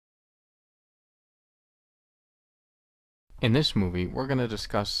In this movie, we're going to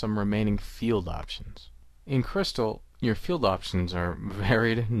discuss some remaining field options. In Crystal, your field options are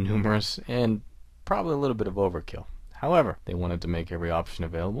varied, numerous, and probably a little bit of overkill. However, they wanted to make every option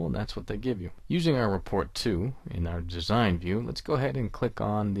available, and that's what they give you. Using our Report 2 in our design view, let's go ahead and click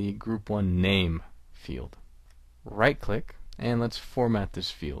on the Group 1 Name field. Right-click, and let's format this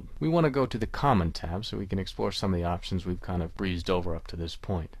field. We want to go to the Common tab so we can explore some of the options we've kind of breezed over up to this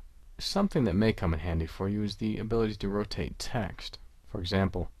point. Something that may come in handy for you is the ability to rotate text. For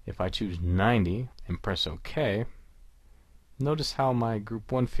example, if I choose 90 and press OK, notice how my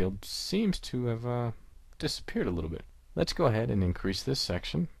Group 1 field seems to have disappeared a little bit. Let's go ahead and increase this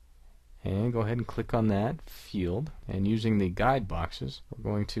section and go ahead and click on that field, and using the guide boxes we're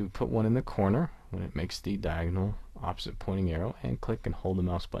going to put one in the corner when it makes the diagonal opposite pointing arrow, and click and hold the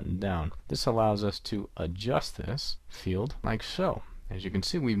mouse button down. This allows us to adjust this field like so. As you can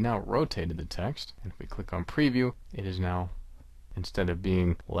see, we've now rotated the text, and if we click on preview, it is now, instead of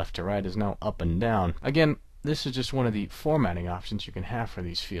being left to right, is now up and down. Again, this is just one of the formatting options you can have for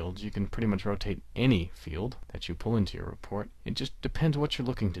these fields. You can pretty much rotate any field that you pull into your report. It just depends what you're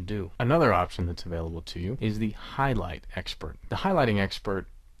looking to do. Another option that's available to you is the Highlight Expert. The Highlighting Expert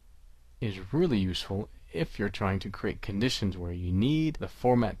is really useful if you're trying to create conditions where you need the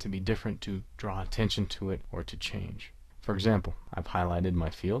format to be different to draw attention to it or to change. For example, I've highlighted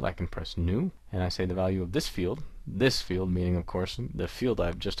my field. I can press New, and I say the value of this field meaning, of course, the field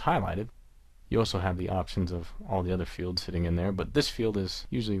I've just highlighted. You also have the options of all the other fields sitting in there, but this field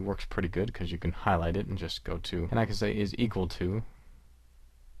usually works pretty good because you can highlight it and just go to, and I can say is equal to,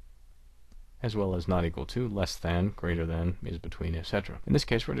 as well as not equal to, less than, greater than, is between, etc. In this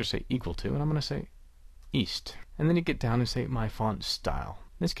case, we're going to say equal to, and I'm going to say East. And then you get down and say my font style.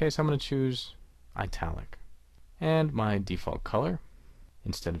 In this case, I'm going to choose italic. And my default color,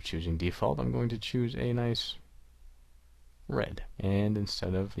 instead of choosing default, I'm going to choose a nice red. And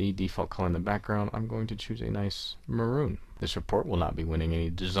instead of the default color in the background, I'm going to choose a nice maroon. This report will not be winning any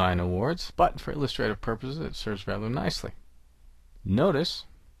design awards, but for illustrative purposes it serves rather nicely. Notice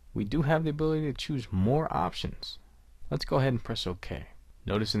we do have the ability to choose more options. Let's go ahead and press OK.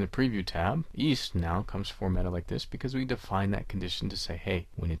 Notice in the Preview tab, East now comes formatted like this because we define that condition to say, hey,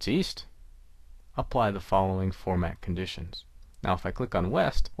 when it's East, apply the following format conditions. Now if I click on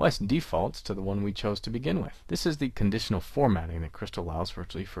West, West defaults to the one we chose to begin with. This is the conditional formatting that Crystal allows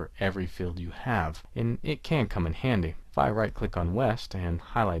virtually for every field you have, and it can come in handy. If I right click on West and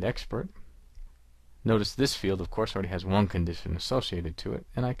highlight Expert, notice this field of course already has one condition associated to it,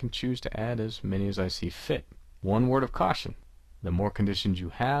 and I can choose to add as many as I see fit. One word of caution: the more conditions you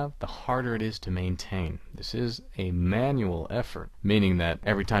have, the harder it is to maintain. This is a manual effort, meaning that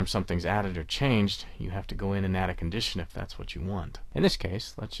every time something's added or changed, you have to go in and add a condition if that's what you want. In this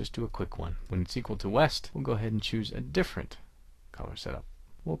case, let's just do a quick one. When it's equal to West, we'll go ahead and choose a different color setup.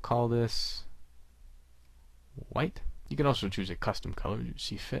 We'll call this white. You can also choose a custom color you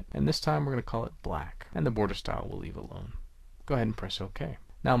see fit, and this time we're going to call it black, and the border style we'll leave alone. Go ahead and press OK.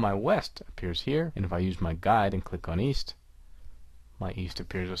 Now my West appears here, and if I use my guide and click on East, my East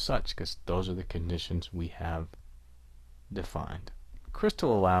appears as such because those are the conditions we have defined.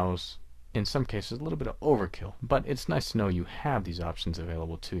 Crystal allows, in some cases, a little bit of overkill, but it's nice to know you have these options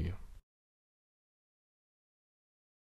available to you.